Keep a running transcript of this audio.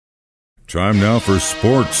Time now for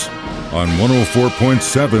sports on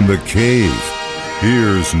 104.7 The Cave.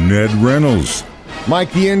 Here's Ned Reynolds.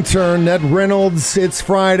 Mike the intern, Ned Reynolds. It's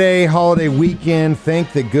Friday, holiday weekend.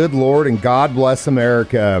 Thank the good Lord and God bless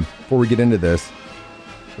America. Before we get into this,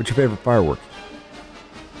 what's your favorite firework?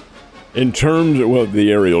 In terms of, well,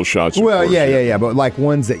 the aerial shots. Well, course, yeah, but like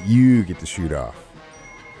ones that you get to shoot off.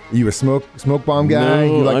 Are you a smoke bomb guy?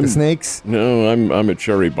 No, you like the snakes? No, I'm a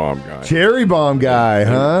cherry bomb guy. Cherry bomb guy,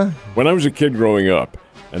 huh? When I was a kid growing up,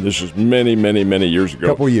 and this was many, many, many years ago.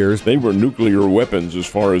 Couple years. They were nuclear weapons as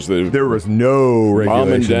far as the... There was no regulation.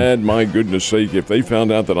 Mom and Dad, my goodness sake, if they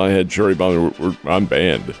found out that I had cherry bombs, I'm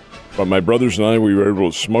banned. But my brothers and I, we were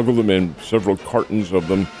able to smuggle them in, several cartons of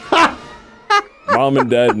them. Mom and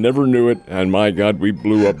Dad never knew it, and my God, we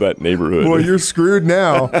blew up that neighborhood. Well, you're screwed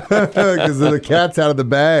now because the cat's out of the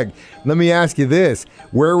bag. Let me ask you this.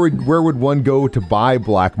 Where would one go to buy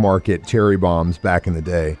black market cherry bombs back in the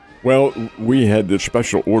day? Well, we had to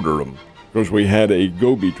special order them because we had a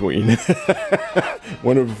go-between.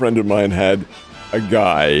 One of a friend of mine had a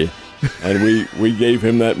guy, and we gave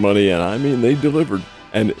him that money, and I mean, they delivered.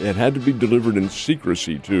 And it had to be delivered in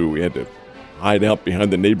secrecy, too. We had to hide out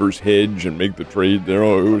behind the neighbor's hedge and make the trade there.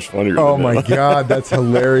 Oh, it was funnier Oh, than my that. God. That's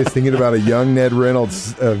hilarious. Thinking about a young Ned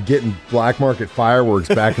Reynolds getting black market fireworks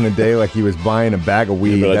back in the day like he was buying a bag of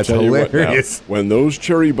weed. But I That's tell you what, now, hilarious. when those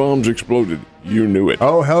cherry bombs exploded, you knew it.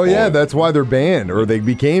 Oh, hell yeah. Boy. That's why they're banned, or they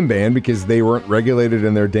became banned because they weren't regulated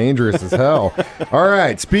and they're dangerous as hell. All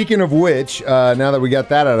right. Speaking of which, now that we got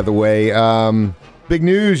that out of the way, big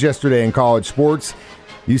news yesterday in college sports.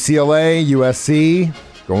 UCLA, USC,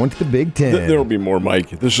 going to the Big Ten. There'll be more,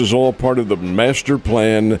 Mike. This is all part of the master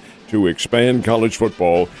plan to expand college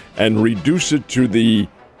football and reduce it to the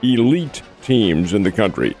elite teams in the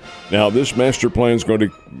country. Now, this master plan is going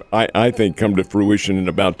to, I think, come to fruition in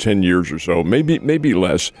about 10 years or so, maybe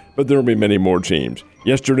less, but there will be many more teams.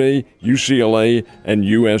 Yesterday, UCLA and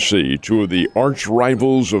USC, two of the arch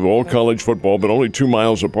rivals of all college football, but only 2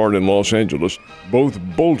 miles apart in Los Angeles, both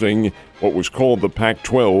bolting what was called the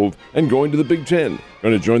Pac-12 and going to the Big Ten.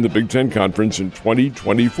 Going to join the Big Ten Conference in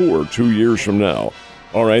 2024, 2 years from now.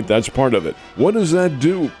 All right, that's part of it. What does that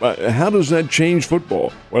do? How does that change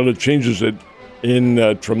football? Well, it changes it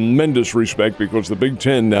in tremendous respect because the Big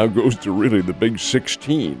Ten now goes to really the Big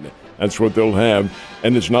 16. That's what they'll have,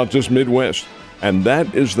 and it's not just Midwest. And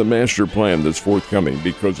that is the master plan that's forthcoming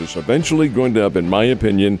because it's eventually going to up, in my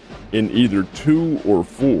opinion, in either 2 or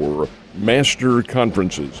 4 master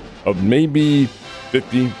conferences of maybe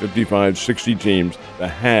 50, 55, 60 teams, the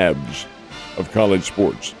haves of college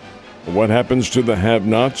sports. What happens to the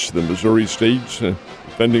have-nots, the Missouri States?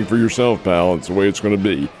 Fending for yourself, pal. It's the way it's going to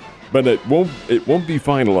be. But it won't be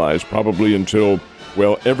finalized probably until,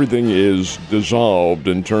 well, everything is dissolved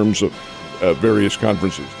in terms of various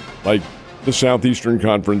conferences. Like the Southeastern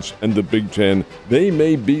Conference and the Big Ten, they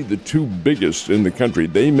may be the 2 biggest in the country.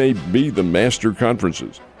 They may be the master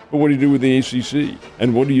conferences. But what do you do with the ACC?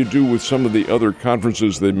 And what do you do with some of the other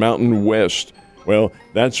conferences, the Mountain West? Well,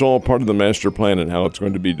 that's all part of the master plan and how it's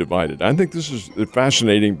going to be divided. I think this is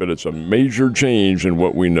fascinating, but it's a major change in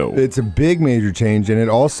what we know. It's a big major change, and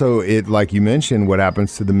it like you mentioned, what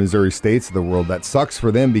happens to the Missouri States of the world, that sucks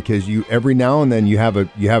for them because you every now and then you have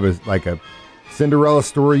a Cinderella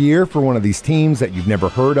story year for one of these teams that you've never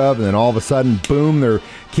heard of, and then all of a sudden, boom, they're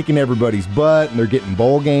kicking everybody's butt, and they're getting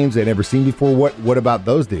bowl games they've never seen before. What about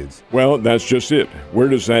those dudes? Well, that's just it. Where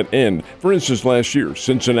does that end? For instance, last year,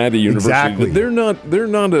 Cincinnati University. Exactly. They're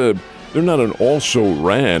not an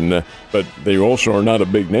also-ran, but they also are not a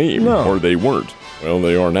big name, or they weren't. Well,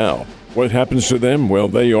 they are now. What happens to them? Well,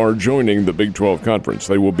 they are joining the Big 12 Conference.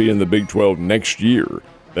 They will be in the Big 12 next year.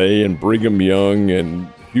 They and Brigham Young and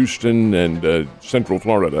Houston and Central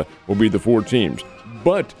Florida will be the 4 teams.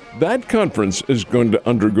 But that conference is going to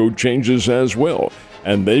undergo changes as well,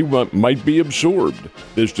 and they might be absorbed.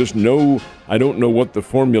 There's just I don't know what the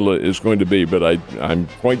formula is going to be, but I'm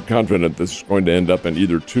quite confident this is going to end up in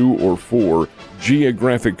either 2 or 4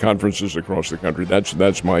 geographic conferences across the country.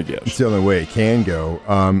 That's my guess. It's the only way it can go.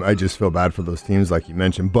 I just feel bad for those teams like you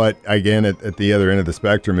mentioned. But again, at the other end of the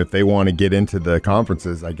spectrum, if they want to get into the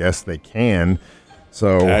conferences, I guess they can.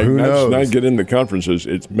 So who knows? It's not get in the conferences,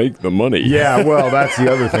 it's make the money. Yeah, well, that's the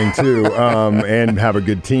other thing, too, and have a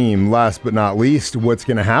good team. Last but not least, what's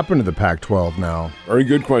going to happen to the Pac-12 now? Very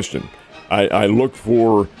good question. I look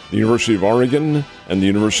for the University of Oregon and the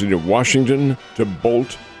University of Washington to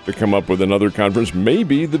bolt to come up with another conference,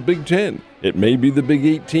 maybe the Big 10. It may be the Big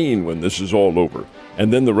 18 when this is all over.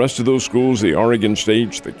 And then the rest of those schools, the Oregon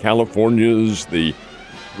States, the Californias, the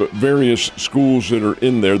various schools that are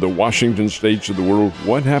in there, the Washington States of the world,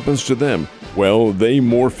 what happens to them? Well, they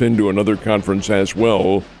morph into another conference as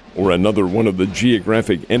well, or another one of the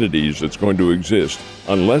geographic entities that's going to exist,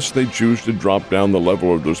 unless they choose to drop down the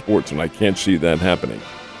level of the sports, and I can't see that happening.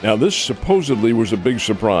 Now, this supposedly was a big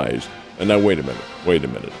surprise. And now, wait a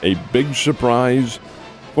minute. A big surprise?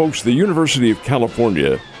 Folks, the University of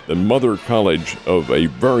California, the mother college of a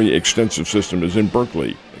very extensive system, is in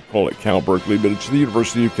Berkeley. They call it Cal Berkeley, but it's the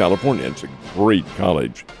University of California. It's a great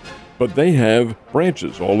college. But they have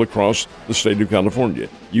branches all across the state of California.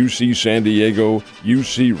 UC San Diego,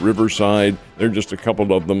 UC Riverside, there are just a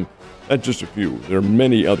couple of them. That's just a few. There are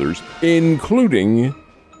many others, including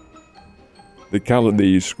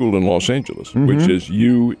the school in Los Angeles, which is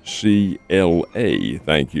UCLA.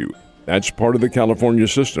 Thank you. That's part of the California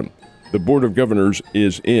system. The Board of Governors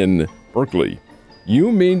is in Berkeley.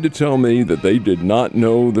 You mean to tell me that they did not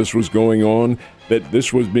know this was going on, that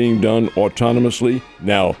this was being done autonomously?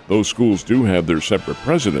 Now, those schools do have their separate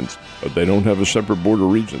presidents, but they don't have a separate board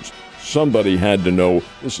of regents. Somebody had to know.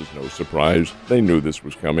 This is no surprise. They knew this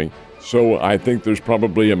was coming. So I think there's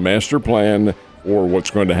probably a master plan for what's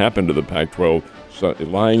going to happen to the Pac-12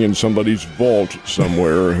 lying in somebody's vault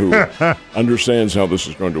somewhere who understands how this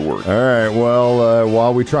is going to work. All right, well,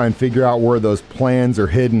 while we try and figure out where those plans are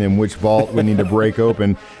hidden and which vault we need to break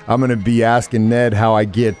open, I'm going to be asking Ned how I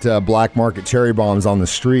get black market cherry bombs on the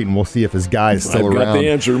street, and we'll see if his guy is still around. I've got the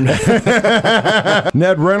answer, man.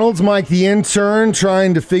 Ned Reynolds, Mike the intern,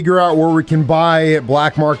 trying to figure out where we can buy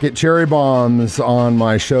black market cherry bombs on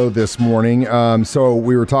my show this morning. So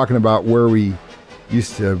we were talking about where we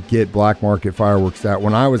used to get black market fireworks at.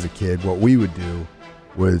 When I was a kid, what we would do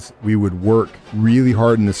was we would work really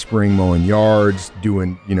hard in the spring mowing yards,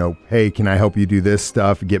 doing, hey, can I help you do this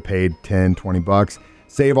stuff? Get paid $10, $20,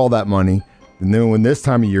 save all that money. And then when this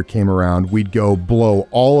time of year came around, we'd go blow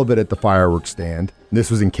all of it at the fireworks stand. This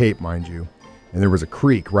was in Cape, mind you. And there was a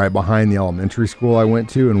creek right behind the elementary school I went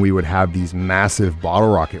to, and we would have these massive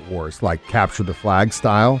bottle rocket wars, like capture the flag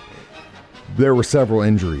style. There were several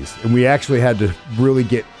injuries, and we actually had to really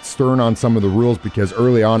get stern on some of the rules because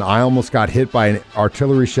early on I almost got hit by an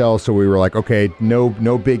artillery shell, so we were like, okay,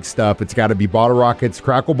 no big stuff. It's got to be bottle rockets,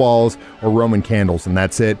 crackle balls, or Roman candles, and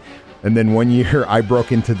that's it. And then one year I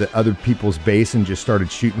broke into the other people's base and just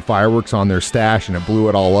started shooting fireworks on their stash, and it blew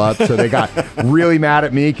it all up. So they got really mad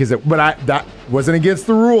at me that wasn't against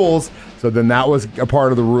the rules. So then that was a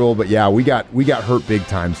part of the rule. But yeah, we got hurt big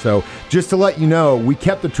time. So just to let you know, we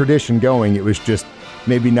kept the tradition going. It was just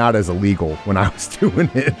maybe not as illegal when I was doing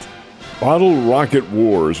it. Bottle rocket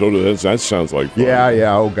wars. Oh, that sounds like fun.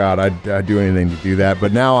 Yeah. Oh, God, I'd do anything to do that.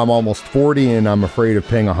 But now I'm almost 40, and I'm afraid of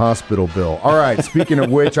paying a hospital bill. All right, speaking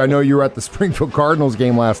of which, I know you were at the Springfield Cardinals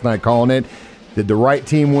game last night calling it. Did the right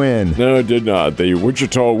team win? No, it did not. The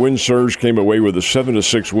Wichita Wind Surge came away with a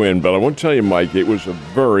 7-6 win. But I want to tell you, Mike, it was a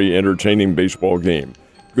very entertaining baseball game.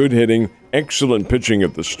 Good hitting, excellent pitching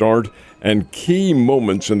at the start, and key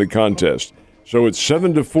moments in the contest. So it's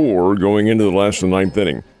 7-4 going into the last of the ninth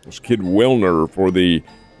inning. This kid Wellner for the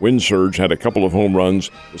Wind Surge had a couple of home runs,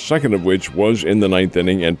 the second of which was in the ninth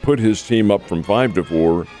inning, and put his team up from 5-4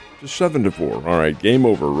 to 7-4. All right, game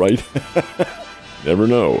over, right? Never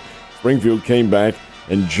know. Springfield came back,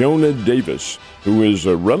 and Jonah Davis, who is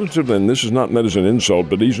a relative, and this is not meant as an insult,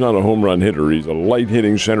 but he's not a home run hitter. He's a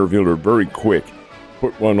light-hitting center fielder, very quick.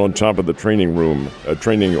 Put one on top of the training room,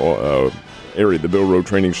 area, the Bill Rowe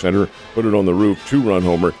Training Center, put it on the roof, 2-run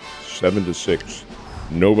homer, 7-6.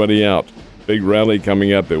 Nobody out. Big rally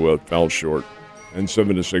coming up. It fell short. And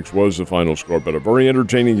 7-6 was the final score. But a very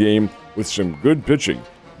entertaining game with some good pitching.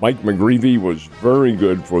 Mike McGreevy was very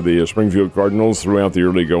good for the Springfield Cardinals throughout the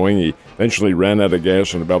early going. He eventually ran out of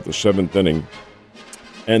gas in about the 7th inning.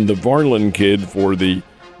 And the Varlin kid for the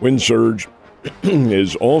Wind Surge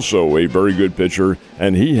is also a very good pitcher,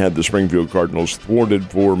 and he had the Springfield Cardinals thwarted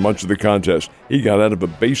for much of the contest. He got out of a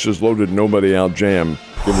bases-loaded, nobody-out jam,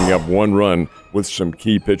 giving up 1 run with some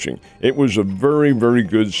key pitching. It was a very, very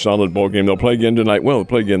good, solid ball game. They'll play again tonight. Well, they'll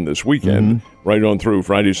play again this weekend, right on through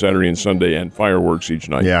Friday, Saturday, and Sunday, and fireworks each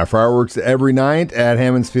night. Yeah, fireworks every night at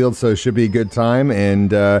Hammonds Field, so it should be a good time.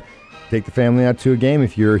 And take the family out to a game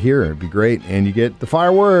if you're here. It'd be great. And you get the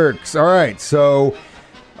fireworks. All right, so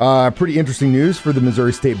pretty interesting news for the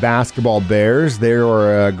Missouri State basketball Bears. They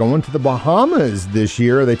are going to the Bahamas this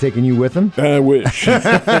year. Are they taking you with them? I wish.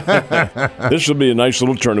 This will be a nice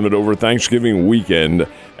little tournament over Thanksgiving weekend.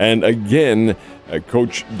 And again,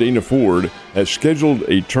 Coach Dana Ford has scheduled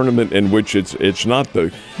a tournament in which it's not the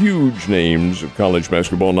huge names of college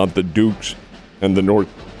basketball, not the Dukes and the North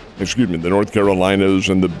Carolinas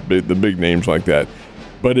and the big names like that.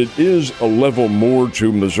 But it is a level more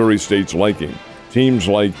to Missouri State's liking. teams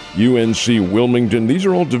like UNC Wilmington. These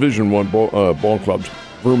are all Division I ball clubs.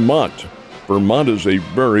 Vermont is a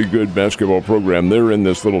very good basketball program. They're in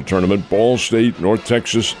this little tournament. Ball State, North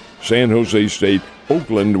Texas, San Jose State,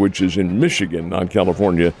 Oakland, which is in Michigan, not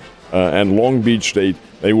California, and Long Beach State.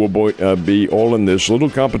 They will be all in this little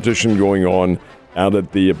competition going on out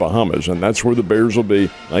at the Bahamas, and that's where the Bears will be.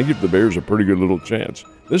 I give the Bears a pretty good little chance.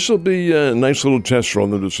 This will be a nice little test for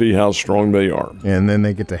them to see how strong they are. And then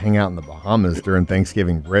they get to hang out in the Bahamas during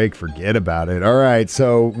Thanksgiving break. Forget about it. All right,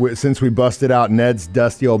 so since we busted out Ned's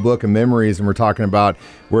dusty old book of memories and we're talking about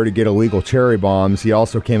where to get illegal cherry bombs, he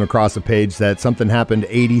also came across a page that something happened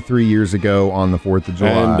 83 years ago on the 4th of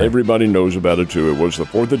July. And everybody knows about it, too. It was the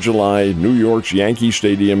 4th of July, New York's Yankee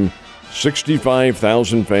Stadium.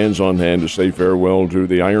 65,000 fans on hand to say farewell to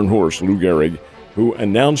the Iron Horse, Lou Gehrig, who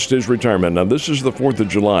announced his retirement. Now, this is the 4th of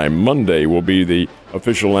July. Monday will be the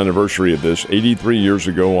official anniversary of this, 83 years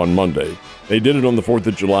ago on Monday. They did it on the 4th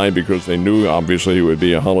of July because they knew, obviously, it would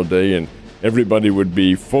be a holiday and everybody would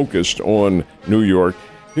be focused on New York.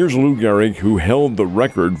 Here's Lou Gehrig, who held the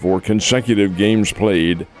record for consecutive games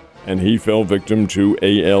played, and he fell victim to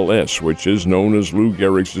ALS, which is known as Lou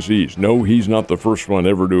Gehrig's disease. No, he's not the first one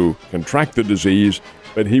ever to contract the disease,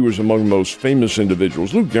 but he was among the most famous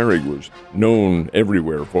individuals. Lou Gehrig was known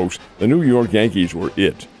everywhere, folks. The New York Yankees were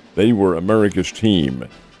it. They were America's team.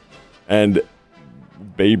 And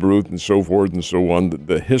Babe Ruth and so forth and so on,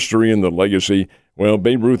 the history and the legacy. Well,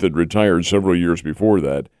 Babe Ruth had retired several years before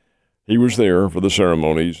that. He was there for the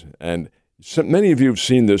ceremonies, and many of you have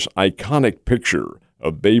seen this iconic picture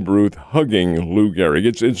of Babe Ruth hugging Lou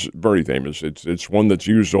Gehrig. It's very famous. It's one that's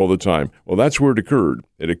used all the time. Well, that's where it occurred.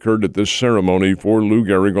 It occurred at this ceremony for Lou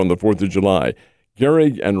Gehrig on the 4th of July.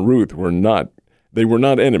 Gehrig and Ruth were not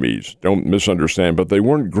enemies, don't misunderstand, but they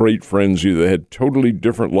weren't great friends either. They had totally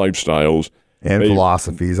different lifestyles. And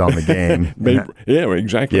philosophies on the game. Yeah,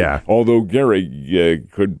 exactly. Yeah. Although Gehrig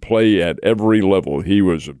could play at every level. He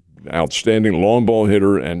was an outstanding long ball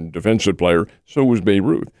hitter and defensive player. So was Babe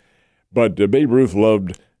Ruth. But Babe Ruth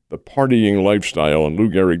loved the partying lifestyle, and Lou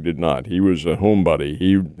Gehrig did not. He was a homebody.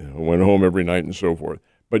 He went home every night and so forth.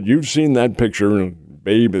 But you've seen that picture, and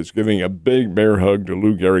Babe is giving a big bear hug to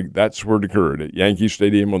Lou Gehrig. That's where it occurred, at Yankee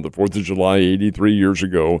Stadium on the 4th of July, 83 years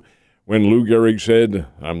ago, when Lou Gehrig said,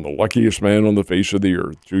 "I'm the luckiest man on the face of the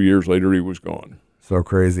earth." 2 years later, he was gone. So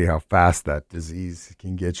crazy how fast that disease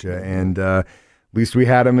can get you. And at least we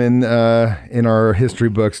had him in our history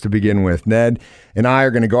books to begin with. Ned and I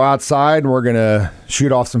are going to go outside and we're going to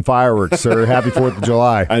shoot off some fireworks, sir. Happy 4th of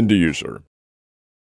July. And to you, sir.